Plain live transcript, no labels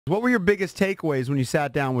What were your biggest takeaways when you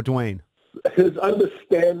sat down with Dwayne? His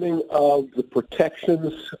understanding of the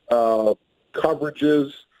protections,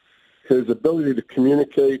 coverages, his ability to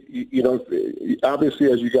communicate.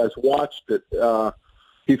 Obviously, as you guys watched it,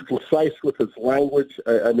 he's concise with his language.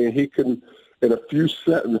 I mean, he can, in a few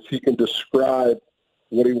sentences, he can describe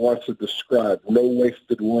what he wants to describe. No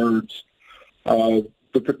wasted words.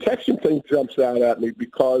 The protection thing jumps out at me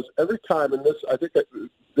because every time in this, I think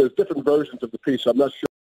there's different versions of the piece. I'm not sure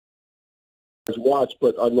if you guys watch,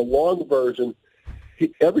 but on the long version,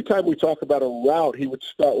 every time we talk about a route, he would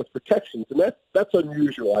start with protections, and that's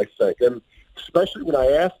unusual, I think. And especially when I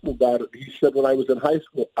asked him about it, he said when I was in high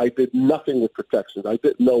school, I did nothing with protections. I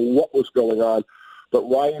didn't know what was going on. But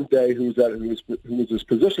Ryan Day, who was his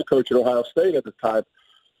position coach at Ohio State at the time,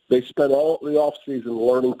 they spent all the offseason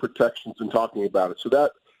learning protections and talking about it. So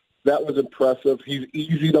that was impressive. He's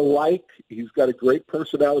easy to like. He's got a great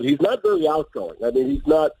personality. He's not very outgoing. I mean, he's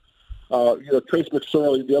not, Trace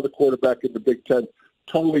McSorley, the other quarterback in the Big Ten,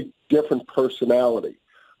 totally different personality.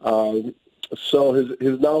 So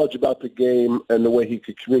his knowledge about the game and the way he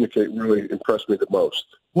could communicate really impressed me the most.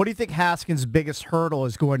 What do you think Haskins' biggest hurdle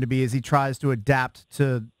is going to be as he tries to adapt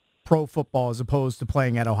to pro football as opposed to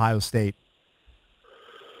playing at Ohio State?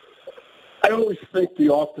 I always think the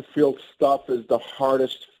off-the-field stuff is the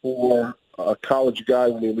hardest for a college guy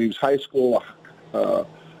when he leaves high school, a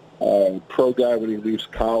pro guy when he leaves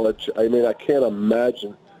college. I mean, I can't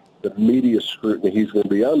imagine the media scrutiny he's going to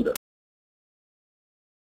be under.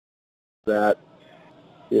 That,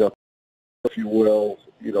 if you will,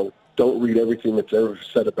 don't read everything that's ever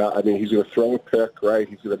said about. I mean, he's going to throw a pick, right?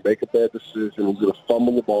 He's going to make a bad decision. He's going to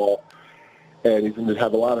fumble the ball. And he's going to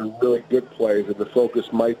have a lot of really good plays, and the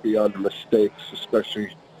focus might be on the mistakes,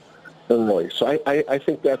 especially early. So I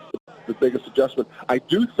think that's the biggest adjustment. I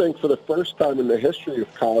do think for the first time in the history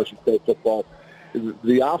of college and pro football,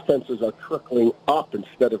 the offenses are trickling up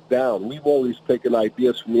instead of down. We've always taken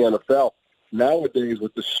ideas from the NFL. Nowadays,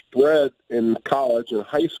 with the spread in college and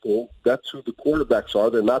high school, that's who the quarterbacks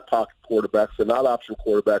are. They're not pocket quarterbacks. They're not option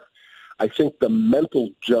quarterbacks. I think the mental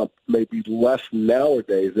jump may be less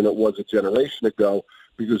nowadays than it was a generation ago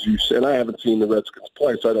because and I haven't seen the Redskins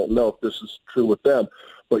play, so I don't know if this is true with them,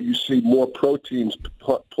 but you see more pro teams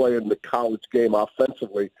play in the college game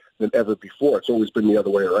offensively than ever before. It's always been the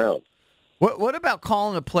other way around. What about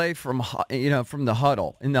calling a play from the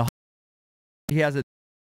huddle? He has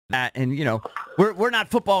and we're not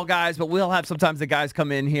football guys, but we'll have sometimes the guys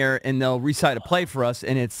come in here and they'll recite a play for us,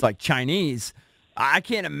 and it's like Chinese. I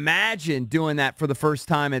can't imagine doing that for the first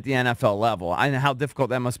time at the NFL level. I know how difficult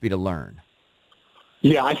that must be to learn.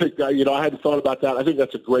 Yeah, I think, I hadn't thought about that. I think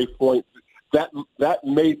that's a great point. That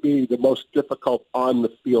may be the most difficult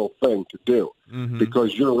on-the-field thing to do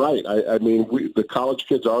because you're right. I mean, the college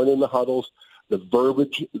kids aren't in the huddles. The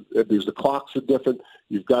verbiage, because the clocks are different.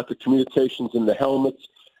 You've got the communications in the helmets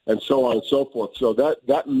and so on and so forth. So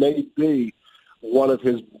that may be one of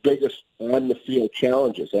his biggest on-the-field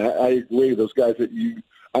challenges. I agree. Those guys that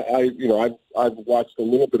I've watched a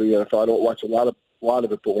little bit of the NFL. I don't watch a lot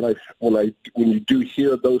of it, but when you do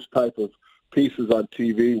hear those type of pieces on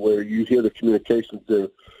TV where you hear the communications, they're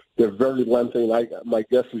very lengthy. And my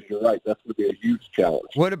guess is you're right. That's going to be a huge challenge.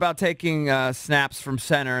 What about taking snaps from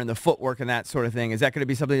center and the footwork and that sort of thing? Is that going to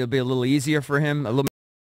be something that'll be a little easier for him? A little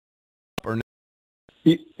or no?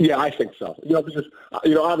 Yeah, I think so. Because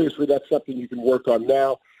obviously that's something you can work on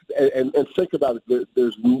now, and think about it.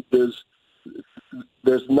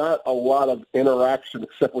 There's not a lot of interaction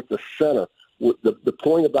except with the center. The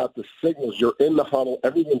point about the signals, you're in the huddle,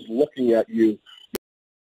 everyone's looking at you.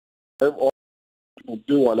 All people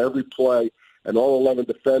do on every play, and all 11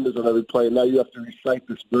 defenders on every play. And now you have to recite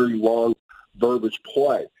this very long verbiage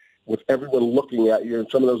play with everyone looking at you, and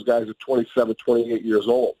some of those guys are 27, 28 years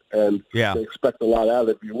old, and they expect a lot out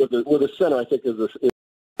of you. With a center, I think, is a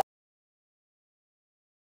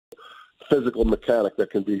physical mechanic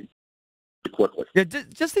that can be quickly. Yeah,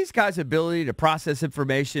 just these guys' ability to process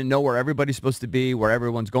information, know where everybody's supposed to be, where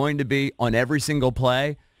everyone's going to be on every single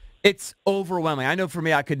play, it's overwhelming. I know for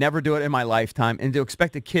me, I could never do it in my lifetime, and to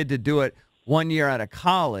expect a kid to do it 1 year out of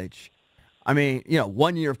college, I mean,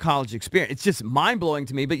 1 year of college experience. It's just mind-blowing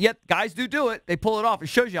to me, but yet guys do it. They pull it off. It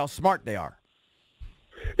shows you how smart they are.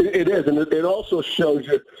 It is, and it also shows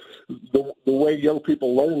you the way young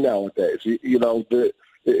people learn nowadays.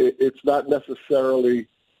 It's not necessarily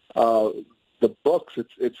the books.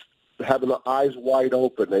 It's having the eyes wide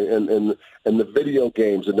open and the video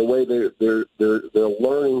games and the way they're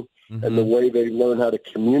learning and the way they learn how to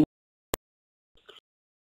communicate.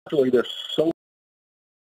 Actually, there's so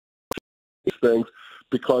many things,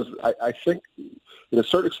 because I think, in a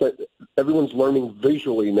certain extent, everyone's learning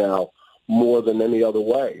visually now more than any other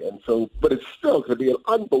way. And so, but it's still going to be an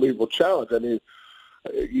unbelievable challenge. I mean,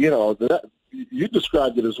 you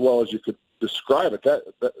described it as well as you could describe it.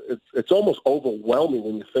 It's almost overwhelming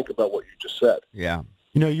when you think about what you just said. Yeah.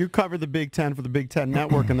 You cover the Big Ten for the Big Ten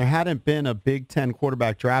Network, and there hadn't been a Big Ten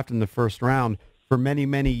quarterback draft in the first round for many,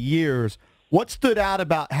 many years. What stood out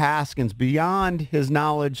about Haskins beyond his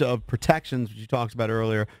knowledge of protections, which you talked about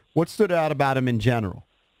earlier? What stood out about him in general?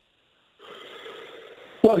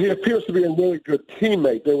 Well, he appears to be a really good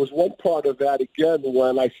teammate. There was one part of that, again,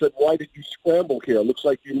 when I said, why did you scramble here? It looks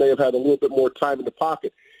like you may have had a little bit more time in the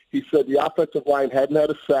pocket. He said the offensive line hadn't had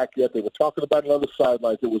a sack yet. They were talking about it on the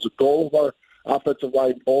sidelines. It was a goal of our offensive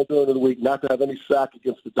line all during the week not to have any sack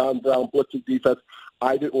against the Don Brown blitzing defense.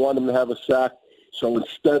 I didn't want him to have a sack. So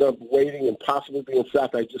instead of waiting and possibly being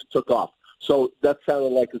sacked, I just took off. So that sounded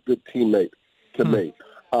like a good teammate to me.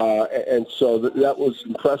 And so that was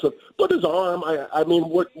impressive. But his arm, I mean,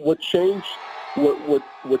 what changed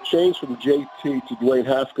from JT to Dwayne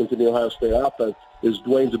Haskins in the Ohio State offense is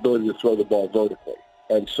Dwayne's ability to throw the ball vertically.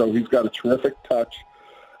 And so he's got a terrific touch.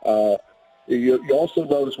 You also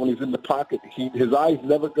notice when he's in the pocket, his eyes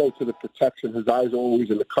never go to the protection. His eyes are always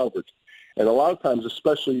in the coverage. And a lot of times,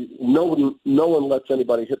 especially, no one lets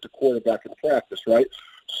anybody hit the quarterback in practice, right?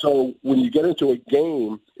 So when you get into a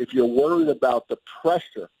game, if you're worried about the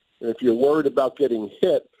pressure, and if you're worried about getting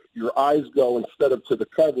hit, your eyes go, instead of to the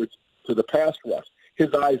coverage, to the pass rush.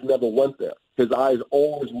 His eyes never went there. His eyes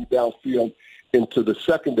always went downfield into the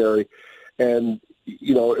secondary. And,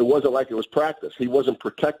 it wasn't like it was practice. He wasn't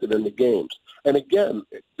protected in the games. And again,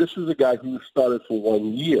 this is a guy who started for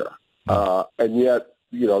 1 year. And yet,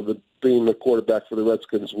 being the quarterback for the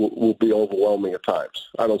Redskins will be overwhelming at times.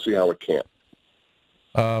 I don't see how it can't.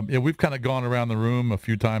 We've kind of gone around the room a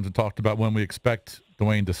few times and talked about when we expect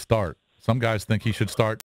Dwayne to start. Some guys think he should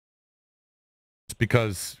start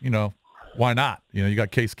because, why not? You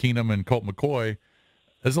got Case Keenum and Colt McCoy.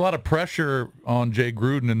 There's a lot of pressure on Jay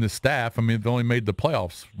Gruden and his staff. I mean, they've only made the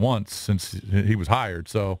playoffs once since he was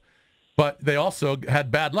hired. But they also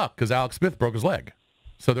had bad luck because Alex Smith broke his leg.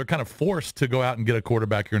 So they're kind of forced to go out and get a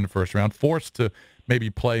quarterback here in the first round, forced to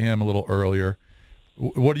maybe play him a little earlier.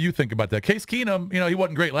 What do you think about that? Case Keenum, he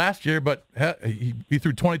wasn't great last year, but he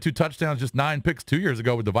threw 22 touchdowns, just 9 picks 2 years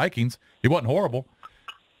ago with the Vikings. He wasn't horrible.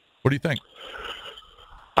 What do you think?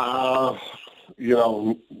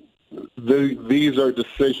 These are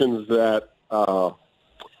decisions that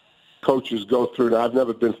coaches go through. Now, I've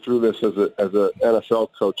never been through this as a NFL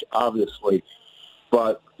coach, obviously.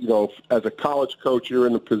 But, as a college coach, you're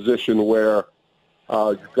in a position where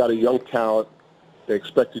you've got a young talent. They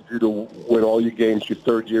expected you to win all your games your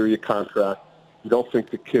third year of your contract. You don't think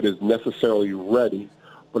the kid is necessarily ready,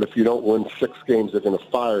 but if you don't win 6 games, they're going to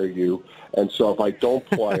fire you. And so if I don't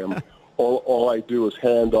play him, all I do is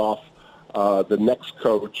hand off the next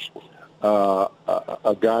coach, a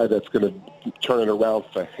guy that's going to turn it around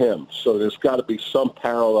for him. So there's got to be some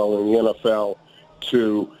parallel in the NFL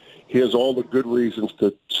to here's all the good reasons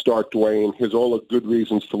to start Dwayne. Here's all the good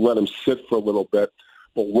reasons to let him sit for a little bit.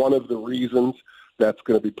 But one of the reasons that's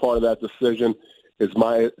going to be part of that decision is am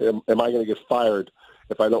I going to get fired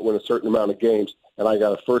if I don't win a certain amount of games, and I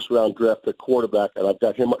got a first-round draft pick quarterback, and I've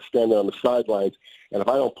got him standing on the sidelines, and if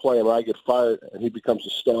I don't play him and I get fired and he becomes a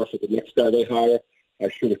star for the next guy they hire, I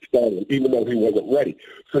should have started him, even though he wasn't ready.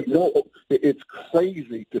 So, it's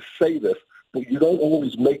crazy to say this, but you don't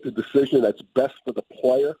always make the decision that's best for the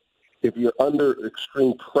player if you're under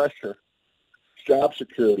extreme pressure, job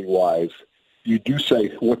security-wise. You do say,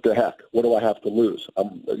 "What the heck? What do I have to lose?"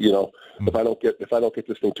 If I don't get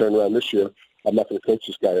this thing turned around this year, I'm not going to coach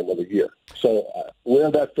this guy another year. So where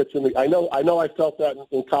that fits in, I know I felt that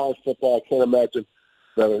in college football. I can't imagine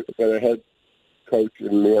that a head coach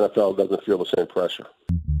in the NFL doesn't feel the same pressure.